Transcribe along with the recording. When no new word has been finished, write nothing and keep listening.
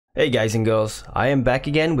Hey guys and girls, I am back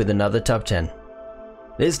again with another top 10.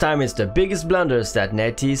 This time it's the biggest blunders that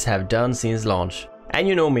netease have done since launch. And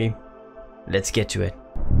you know me, let's get to it.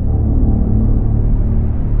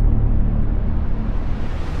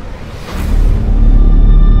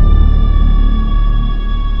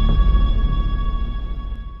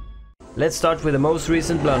 Let's start with the most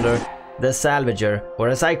recent blunder, the salvager, or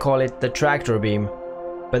as I call it, the tractor beam.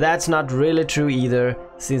 But that's not really true either,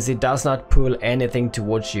 since it does not pull anything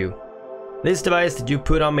towards you. This device that you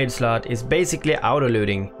put on mid-slot is basically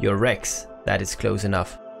auto-looting your Rex that is close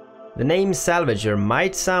enough. The name salvager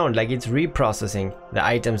might sound like it's reprocessing the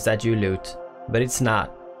items that you loot, but it's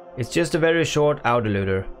not. It's just a very short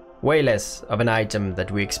auto-looter, way less of an item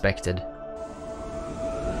that we expected.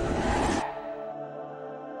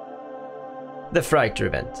 The Frighter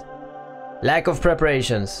event. Lack of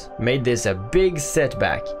preparations made this a big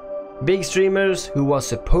setback. Big streamers who was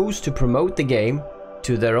supposed to promote the game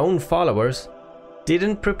to their own followers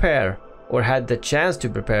didn't prepare or had the chance to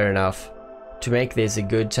prepare enough to make this a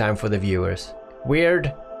good time for the viewers.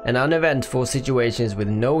 Weird and uneventful situations with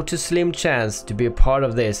no to slim chance to be a part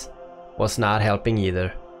of this was not helping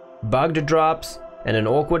either. Bugged drops and an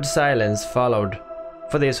awkward silence followed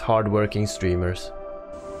for these hard-working streamers.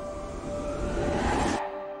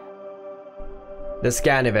 The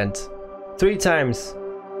scan event. 3 times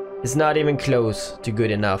is not even close to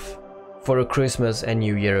good enough for a Christmas and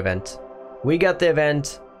New Year event. We got the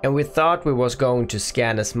event and we thought we was going to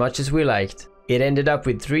scan as much as we liked. It ended up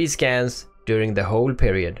with 3 scans during the whole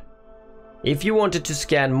period. If you wanted to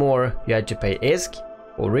scan more, you had to pay ISK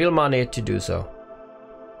or real money to do so.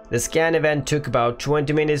 The scan event took about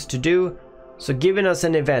 20 minutes to do, so giving us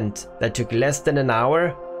an event that took less than an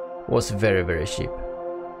hour was very cheap.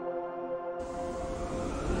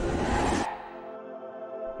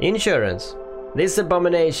 Insurance. This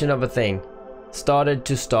abomination of a thing started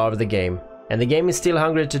to starve the game, and the game is still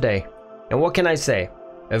hungry today. And what can I say?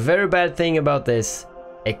 A very bad thing about this,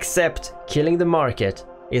 except killing the market,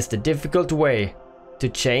 is the difficult way to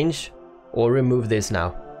change or remove this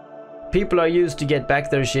now. People are used to get back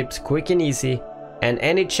their ships quick and easy, and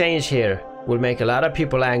any change here will make a lot of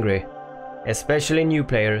people angry, especially new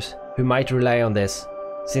players who might rely on this,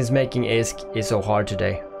 since making ISK is so hard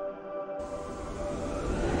today.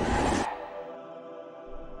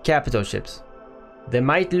 Capital ships. They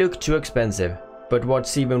might look too expensive, but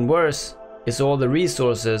what's even worse is all the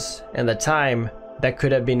resources and the time that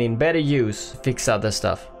could have been in better use to fix other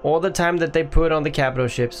stuff. All the time that they put on the capital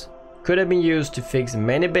ships could have been used to fix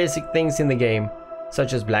many basic things in the game,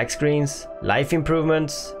 such as black screens, life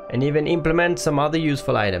improvements, and even implement some other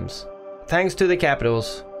useful items. Thanks to the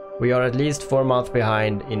capitals, we are at least 4 months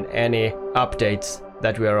behind in any updates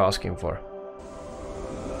that we are asking for.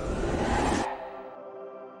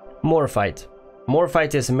 Morphite.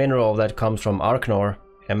 Morphite is a mineral that comes from Arknor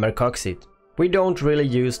and Mercoxite. We don't really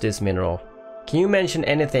use this mineral. Can you mention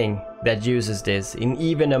anything that uses this in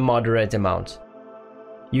even a moderate amount?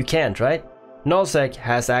 You can't, right? Nullsec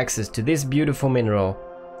has access to this beautiful mineral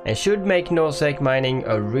and should make nullsec mining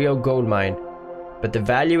a real gold mine, but the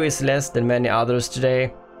value is less than many others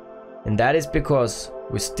today, and that is because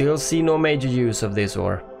we still see no major use of this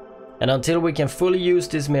ore. And until we can fully use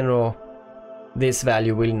this mineral, this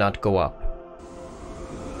value will not go up.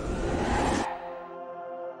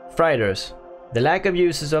 Freighters. The lack of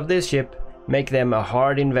uses of this ship make them a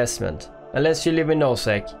hard investment, unless you live in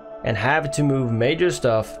nullsec and have to move major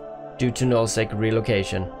stuff due to nullsec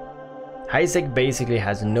relocation. Highsec basically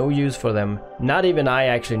has no use for them, not even I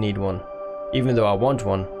actually need one, even though I want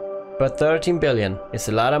one. But 13 billion is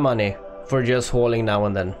a lot of money for just hauling now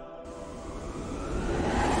and then.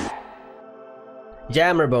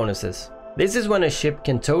 Jammer bonuses. This is when a ship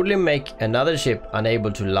can totally make another ship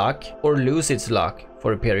unable to lock or lose its lock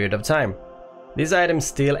for a period of time. These items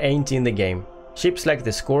still ain't in the game. Ships like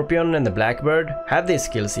the Scorpion and the Blackbird have these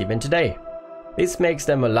skills even today. This makes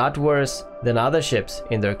them a lot worse than other ships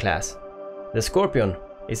in their class. The Scorpion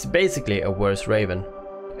is basically a worse Raven,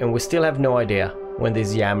 and we still have no idea when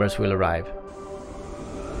these jammers will arrive.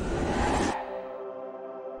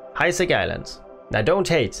 Highsec Islands. Now don't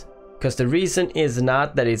hate, because the reason is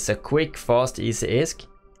not that it's a quick, fast, easy ISK.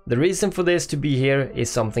 The reason for this to be here is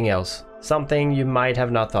something else, something you might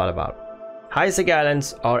have not thought about. Highsec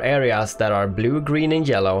Islands are areas that are blue, green and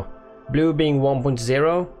yellow, blue being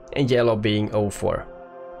 1.0 and yellow being 0.4.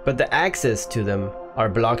 But the access to them are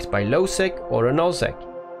blocked by lowsec or a nullsec.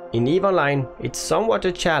 In EVE Online, it's somewhat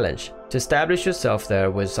a challenge to establish yourself there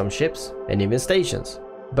with some ships and even stations.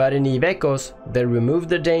 But in EVE Echoes, they remove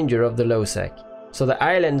the danger of the lowsec. So the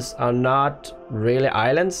islands are not really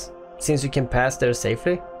islands, since you can pass there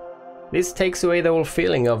safely. This takes away the whole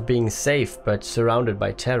feeling of being safe but surrounded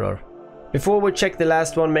by terror. Before we check the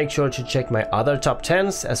last one, make sure to check my other top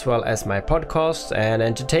 10s as well as my podcasts and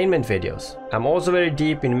entertainment videos. I'm also very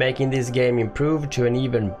deep in making this game improve to an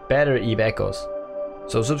even better Eve Echoes.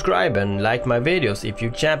 So subscribe and like my videos if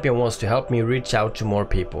your champion wants to help me reach out to more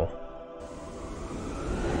people.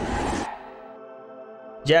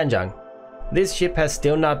 Janjang. This ship has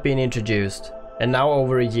still not been introduced, and now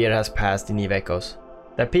over a year has passed in Eve Echoes.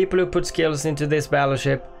 The people who put skills into this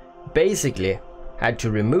battleship basically had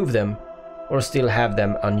to remove them or still have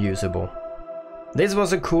them unusable. This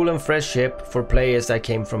was a cool and fresh ship for players that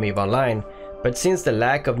came from EVE Online, but since the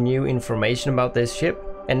lack of new information about this ship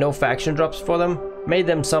and no faction drops for them, made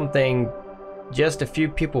them something just a few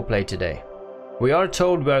people play today. We are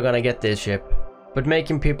told we are gonna get this ship, but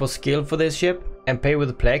making people skill for this ship and pay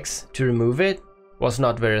with Plex to remove it was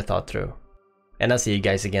not very thought through. And I'll see you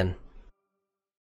guys again.